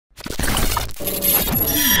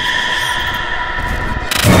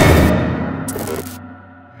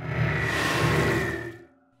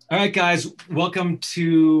right, guys, welcome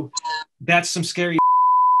to That's Some Scary.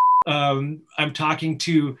 I'm talking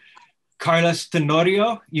to Carlos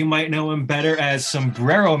Tenorio. You might know him better as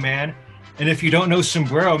Sombrero Man. And if you don't know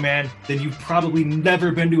Sombrero Man, then you've probably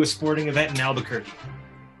never been to a sporting event in Albuquerque.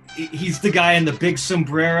 He's the guy in the big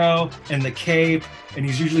sombrero and the cape, and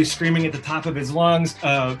he's usually screaming at the top of his lungs.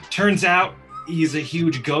 Turns out he's a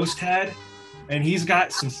huge ghost head, and he's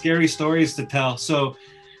got some scary stories to tell. So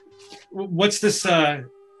what's this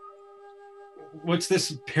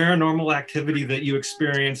paranormal activity that you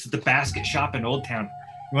experienced at the basket shop in Old Town?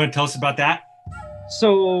 You want to tell us about that?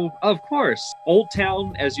 So, of course, Old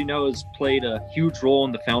Town, as you know, has played a huge role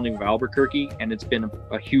in the founding of Albuquerque, and it's been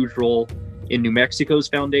a huge role in New Mexico's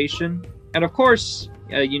foundation. And of course,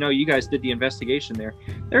 you guys did the investigation there.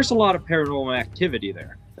 There's a lot of paranormal activity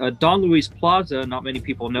there. Don Luis Plaza, not many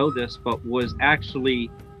people know this, but was actually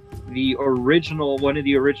one of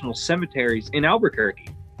the original cemeteries in Albuquerque,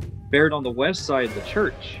 buried on the west side of the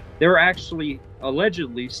church. There are actually,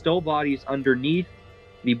 allegedly, still bodies underneath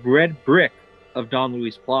the red brick of Don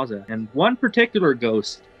Luis Plaza. And one particular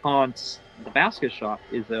ghost haunts the basket shop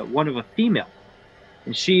is one of a female.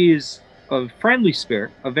 And she is a friendly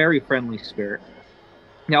spirit, a very friendly spirit.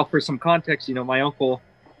 Now, for some context, my uncle,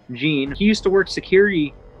 Gene, he used to work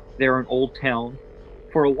security there in Old Town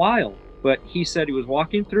for a while. But he said he was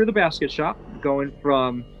walking through the basket shop, going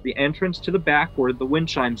from the entrance to the back where the wind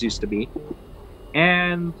chimes used to be,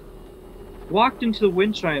 and walked into the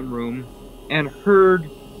wind chime room and heard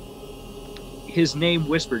his name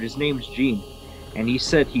whispered. His name's Gene. And he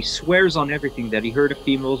said he swears on everything that he heard a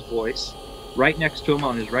female's voice right next to him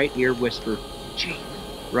on his right ear whisper, "Gene,"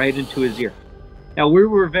 right into his ear. Now, we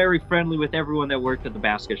were very friendly with everyone that worked at the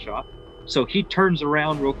basket shop. So he turns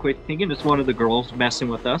around real quick thinking it's one of the girls messing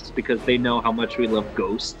with us because they know how much we love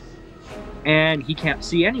ghosts. And he can't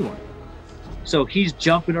see anyone. So he's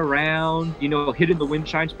jumping around, hitting the wind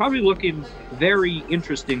chimes, probably looking very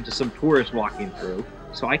interesting to some tourists walking through.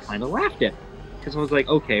 So I kind of laughed at it because I was like,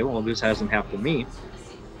 okay, well, this hasn't happened to me.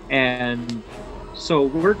 And so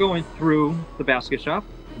we're going through the basket shop.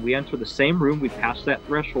 We enter the same room. We pass that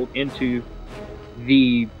threshold into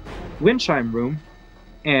the wind chime room.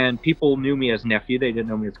 And people knew me as Nephew. They didn't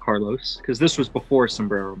know me as Carlos, because this was before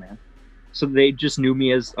Sombrero Man. So they just knew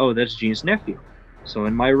me as, oh, that's Gene's nephew. So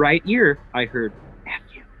in my right ear, I heard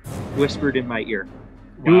 "Nephew" whispered in my ear.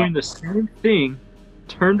 Wow. Doing the same thing,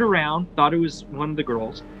 turned around, thought it was one of the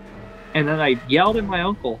girls. And then I yelled at my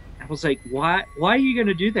uncle. I was like, why are you going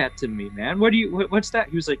to do that to me, man? What's that?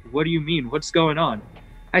 He was like, what do you mean? What's going on?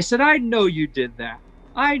 I said, I know you did that.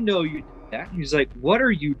 I know you did that. He was like, what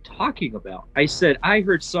are you talking about? I said, I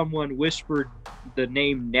heard someone whisper the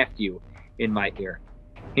name Nephew in my ear.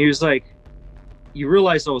 He was like, you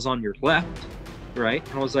realize I was on your left, right?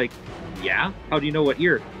 And I was like, yeah. How do you know what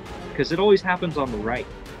ear? Because it always happens on the right.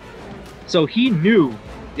 So he knew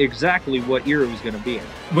exactly what ear it was going to be in.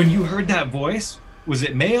 When you heard that voice, was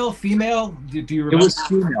it male, female? Do you remember? It was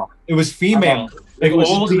female. It was female. Like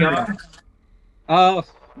old, young?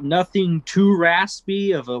 Nothing too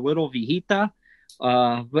raspy of a little viejita,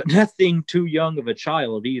 but nothing too young of a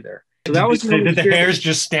child either. So that did the hairs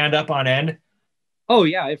just stand up on end? Oh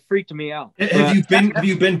yeah, it freaked me out. Have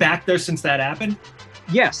you been back there since that happened?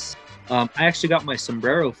 Yes. I actually got my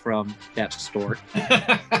sombrero from that store.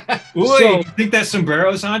 Ooh, so, you think that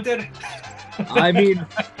sombrero's haunted? I mean,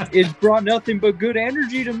 it's brought nothing but good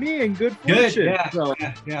energy to me and good fortune. Yeah, so,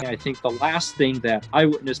 yeah. I think the last thing that I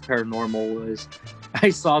witnessed paranormal was I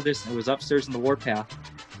saw this. I was upstairs in the warpath.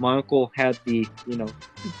 My uncle had the, the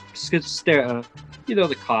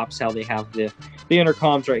cops, how they have the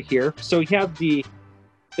intercoms right here. So he had the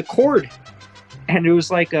cord, and it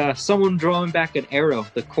was like someone drawing back an arrow.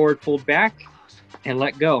 The cord pulled back and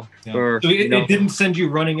let go. Yeah. So it didn't send you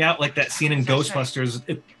running out like that scene in Ghostbusters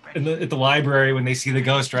at the library when they see the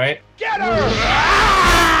ghost, right? Get her!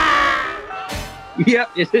 Yeah,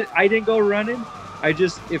 I didn't go running.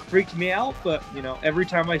 It freaked me out, but every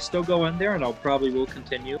time I still go in there, and I'll probably will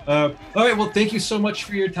continue. All right, well, thank you so much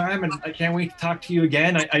for your time, and I can't wait to talk to you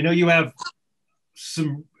again. I know you have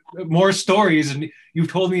some more stories, and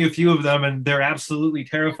you've told me a few of them, and they're absolutely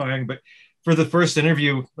terrifying, but for the first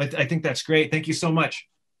interview, I think that's great. Thank you so much.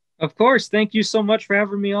 Of course. Thank you so much for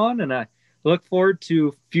having me on, and I look forward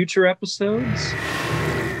to future episodes.